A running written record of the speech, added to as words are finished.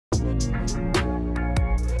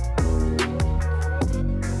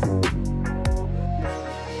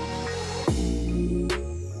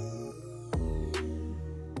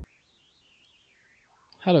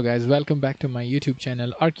Hello guys, welcome back to my YouTube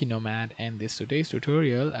channel Archinomad, and this today's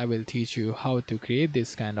tutorial I will teach you how to create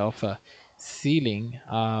this kind of ceiling,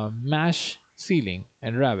 mesh ceiling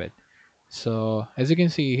in Revit. So as you can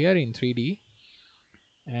see here in 3D,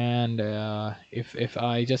 and if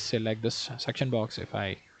I just select this section box, if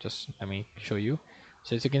I just let me show you.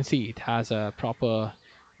 So as you can see, it has a proper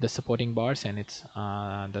the supporting bars, and it's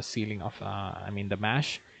the ceiling of the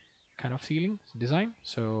mesh kind of ceiling design.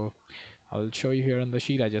 So I'll show you here on the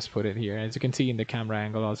sheet. I just put it here. As you can see in the camera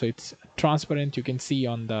angle also, it's transparent. You can see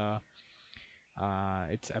on the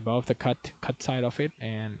it's above the cut side of it.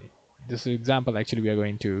 And this example, actually we are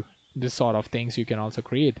going to this sort of things you can also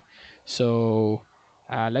create. So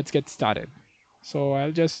let's get started. So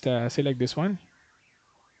I'll just select this one,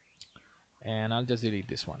 and I'll just delete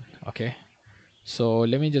this one. Okay, so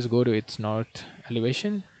let me just go to its north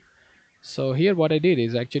elevation. So here what I did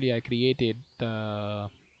is actually I created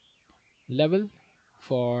the level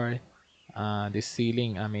for this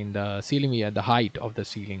ceiling. The ceiling here, the height of the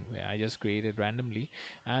ceiling I just created randomly,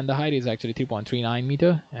 and the height is actually 3.39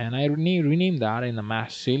 meter, and I rename that in the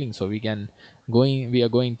mesh ceiling. So we are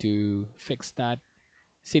going to fix that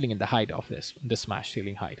ceiling in the height of this mesh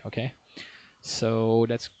ceiling height. Okay, so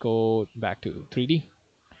let's go back to 3D.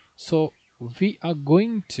 So we are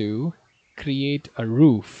going to create a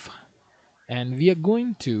roof, and we are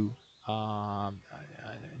going to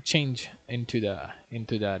change into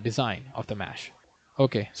the design of the mesh.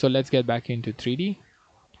 Okay, so let's get back into 3D.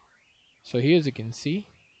 So here, as you can see,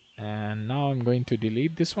 and now I'm going to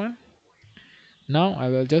delete this one. Now I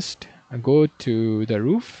will just go to the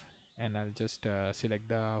roof, and I'll just select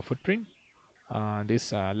the footprint,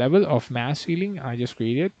 this level of mass ceiling I just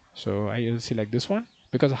created. So I will select this one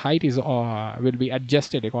because height is will be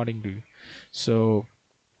adjusted accordingly. So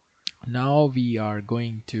now we are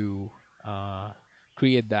going to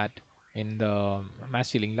create that in the mass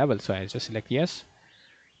ceiling level. So I just select yes.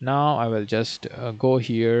 Now I will just go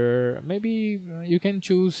here. Maybe you can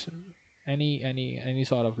choose any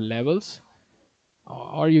sort of levels,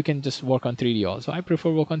 or you can just work on 3D also. I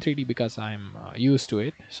prefer work on 3D because I'm used to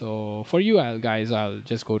it. So for you guys, I'll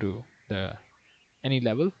just go to the any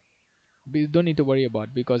level. We don't need to worry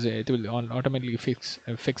about, because it will automatically fix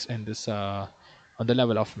in this on the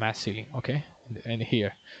level of mass ceiling. Okay, and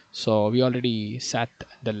here, so we already set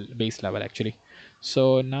the base level actually.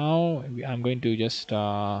 So now I'm going to just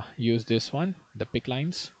use this one, the pick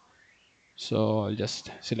lines. So I'll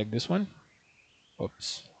just select this one.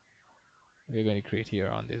 Oops, we're going to create here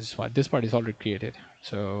on this one. This part is already created.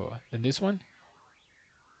 So then this one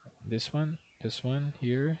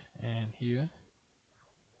here and here,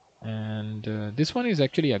 and this one is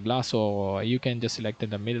actually a glass, so you can just select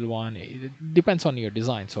the middle one. It depends on your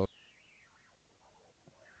design. So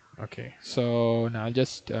okay, so now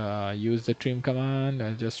just use the trim command.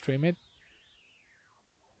 I'll just trim it.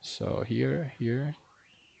 So here.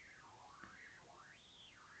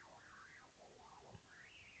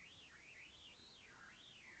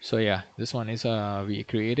 So yeah, this one is we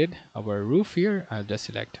created our roof here. I'll just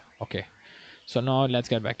select okay. So now let's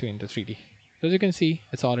get back to into 3D. So as you can see,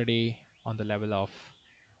 it's already on the level of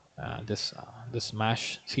this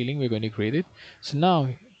mesh ceiling we're going to create it. So now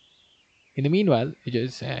in the meanwhile, you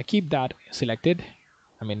just keep that selected.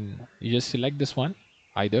 You just select this one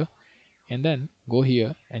either, and then go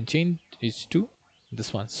here and change it to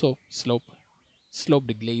this one. So sloped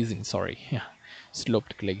glazing, sorry. Yeah,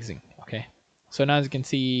 sloped glazing. Okay, so now as you can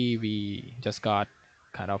see, we just got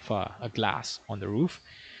kind of a glass on the roof.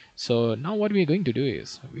 So now what we're going to do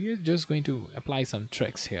is we're just going to apply some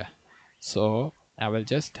tricks here. So I will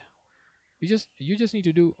just you just need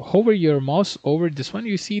to do hover your mouse over this one.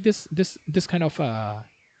 You see this kind of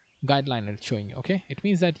guideline it's showing you. Okay, it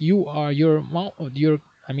means that you are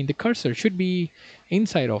the cursor should be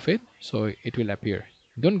inside of it, so it will appear.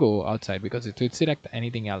 Don't go outside because it will select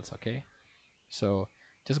anything else. Okay, so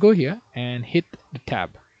just go here and hit the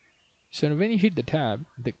tab. So when you hit the tab,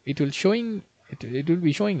 it will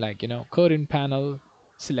be showing like, current panel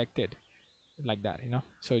selected, like that.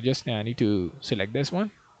 So just need to select this one,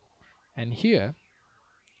 and here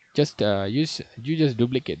just you just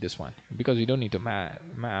duplicate this one, because you don't need to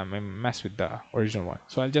mess with the original one.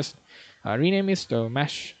 So I'll just rename it to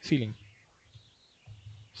mesh ceiling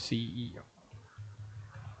CEO.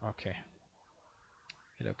 Okay,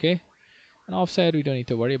 hit okay. And offset, we don't need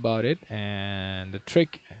to worry about it. And the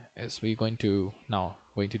trick is we're going to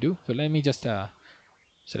do. So let me just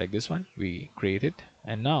select this one, we create it,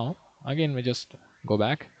 and now again we just go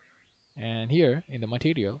back, and here in the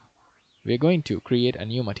material we're going to create a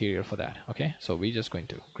new material for that. Okay, so we're just going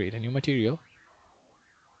to create a new material,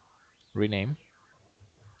 rename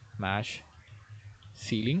mesh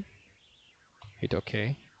ceiling, hit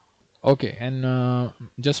OK. Okay, and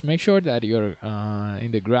just make sure that you're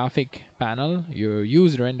in the graphic panel, your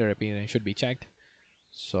use render appearance should be checked.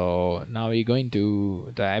 So now we're going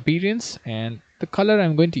to the appearance, and the color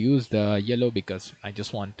I'm going to use the yellow because I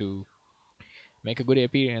just want to make a good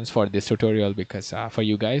appearance for this tutorial, because for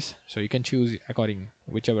you guys, so you can choose according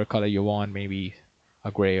whichever color you want, maybe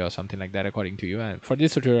a gray or something like that according to you. And for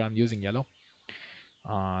this tutorial I'm using yellow,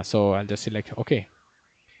 so I'll just select OK.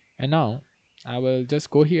 And now I will just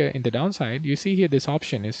go here in the downside. You see here this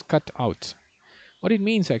option is cut out. What it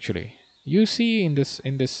means actually, you see in this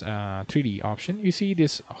 3D option, you see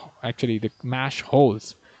this actually the mesh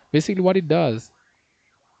holes. Basically what it does,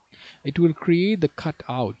 it will create the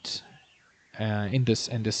cutouts in this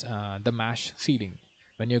the mesh ceiling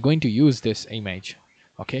when you're going to use this image.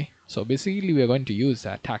 Okay, so basically we are going to use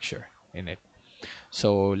a texture in it.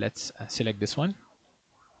 So let's select this one,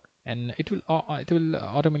 and it will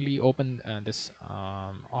automatically open this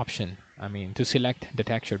option, I mean, to select the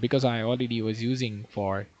texture, because I already was using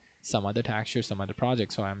for some other texture, some other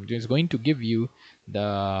project. So I'm just going to give you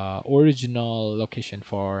the original location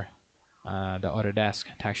for the Autodesk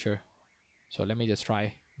texture. So let me just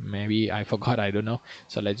try, maybe I forgot, I don't know.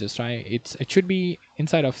 So let's just try. It should be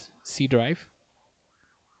inside of C drive,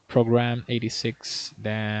 program 86.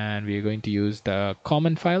 Then we are going to use the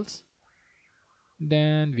common files.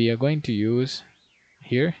 Then we are going to use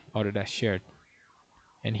here Autodesk shared,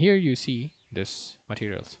 and here you see this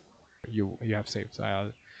materials you have saved. So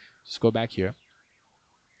I'll just go back here,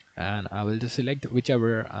 and I will just select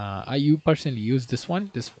whichever I you personally use this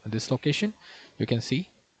one, this location. You can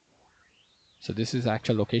see, so this is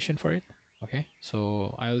actual location for it. Okay,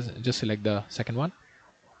 so I'll just select the second one,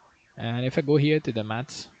 and if I go here to the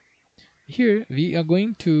maths, here we are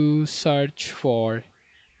going to search for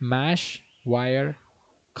mesh wire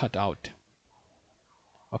cutout.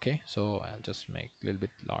 Okay, so I'll just make a little bit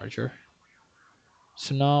larger.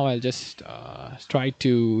 So now I'll just try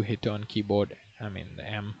to hit on keyboard, I mean the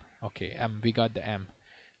M. Okay, M, we got the M.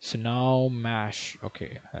 So now mesh.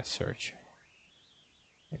 Okay, let's search.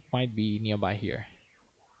 It might be nearby here.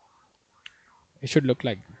 It should look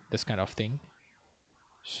like this kind of thing.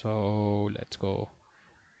 So let's go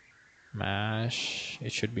mesh.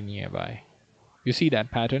 It should be nearby. You see that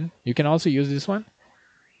pattern? You can also use this one,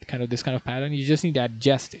 this kind of pattern. You just need to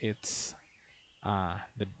adjust its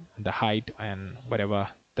the height and whatever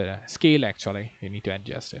the scale. Actually you need to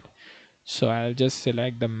adjust it. So I'll just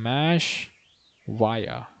select the mesh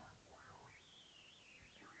wire.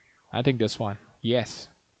 I think this one. Yes,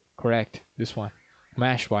 correct, this one,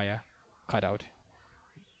 mesh wire cutout.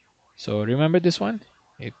 So remember this one.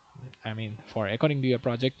 It, I mean, for according to your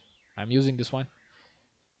project, I'm using this one.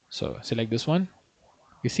 So select this one.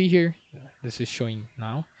 You see here, this is showing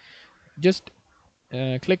now. Just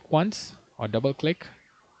click once or double click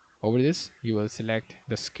over this. You will select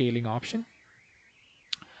the scaling option.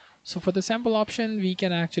 So for the sample option, we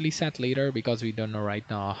can actually set later, because we don't know right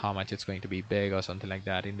now how much it's going to be big or something like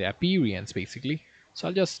that in the appearance basically. So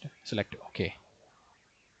I'll just select OK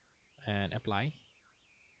and apply,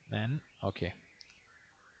 and OK.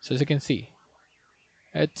 So as you can see,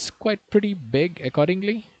 it's quite pretty big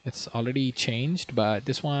accordingly. It's already changed, but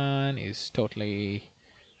this one is totally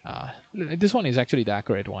this one is actually the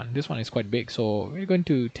accurate one. This one is quite big, so we're going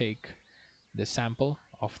to take the sample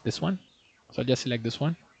of this one. So I'll just select this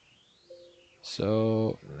one.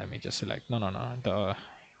 So let me just select, no, the,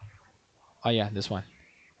 oh yeah, this one.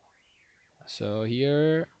 So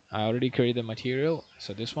here I already created the material.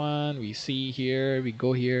 So this one we see here, we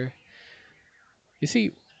go here. You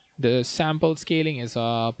see the sample scaling is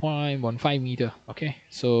 0.15 meter. Okay,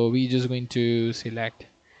 so we just going to select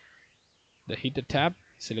the heater tab,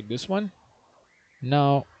 select this one.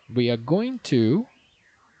 Now we are going to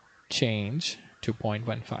change to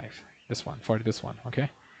 0.15, this one, for this one.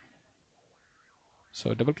 Okay,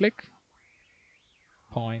 so double click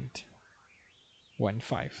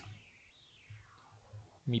 0.15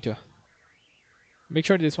 meter. Make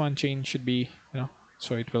sure this one change should be,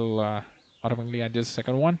 so it will automatically adjust the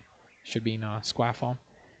second one. Should be in a square form.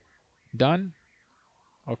 Done.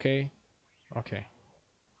 Okay, okay,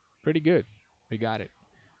 pretty good, we got it.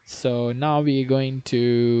 So now we're going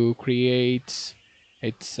to create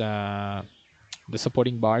its the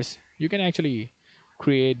supporting bars. You can actually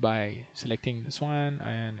create by selecting this one,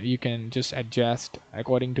 and you can just adjust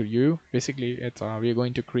according to you. Basically it's we're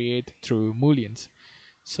going to create through mullions.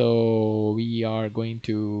 So we are going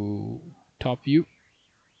to top view.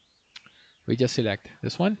 We just select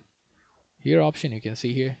this one here option. You can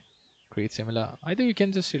see here, create similar. Either you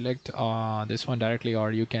can just select this one directly,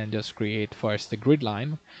 or you can just create first the grid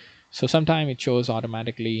line. So sometime it shows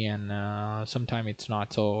automatically, and sometime it's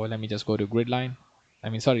not. So let me just go to grid line. I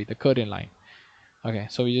mean, sorry, the curtain line. Okay,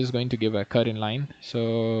 so we're just going to give a curtain line.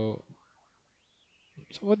 So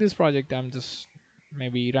for this project, I'm just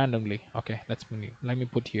maybe randomly. Okay, let me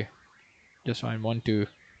put here. Just I want to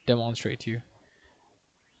demonstrate you.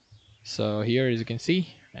 So here, as you can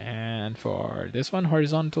see, and for this one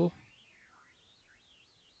horizontal,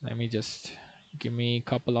 let me just give me a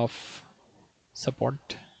couple of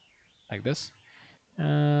support like this.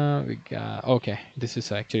 We got, okay, this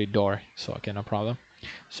is actually door, so okay, no problem.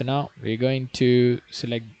 So now we're going to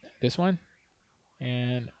select this one,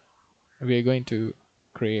 and we're going to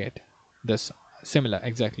create this similar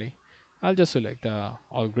exactly. I'll just select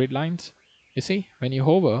all grid lines. You see, when you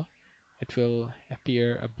hover, it will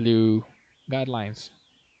appear a blue guidelines.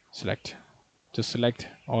 Select, just select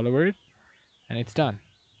all over it, and it's done.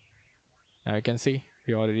 Now you can see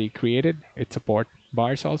we already created it. Support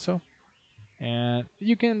bars also, and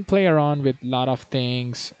you can play around with a lot of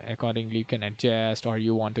things accordingly. You can adjust, or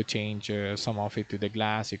you want to change some of it to the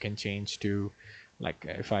glass, you can change to, like,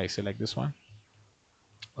 if I select this one,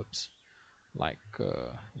 oops, like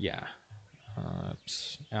yeah,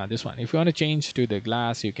 this one, if you want to change to the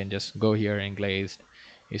glass, you can just go here and glazed.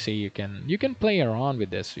 You see, you can play around with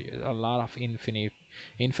this. A lot of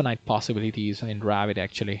infinite possibilities in Revit.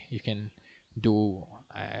 Actually, you can do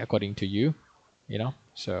according to you,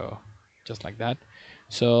 so just like that.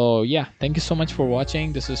 So yeah, thank you so much for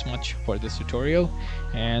watching. This is much for this tutorial,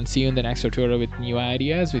 and see you in the next tutorial with new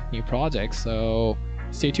ideas, with new projects. So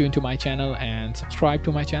stay tuned to my channel and subscribe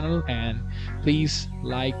to my channel, and please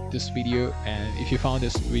like this video, and if you found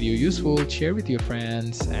this video useful, share with your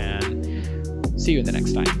friends, and see you in the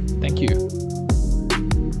next time. Thank you.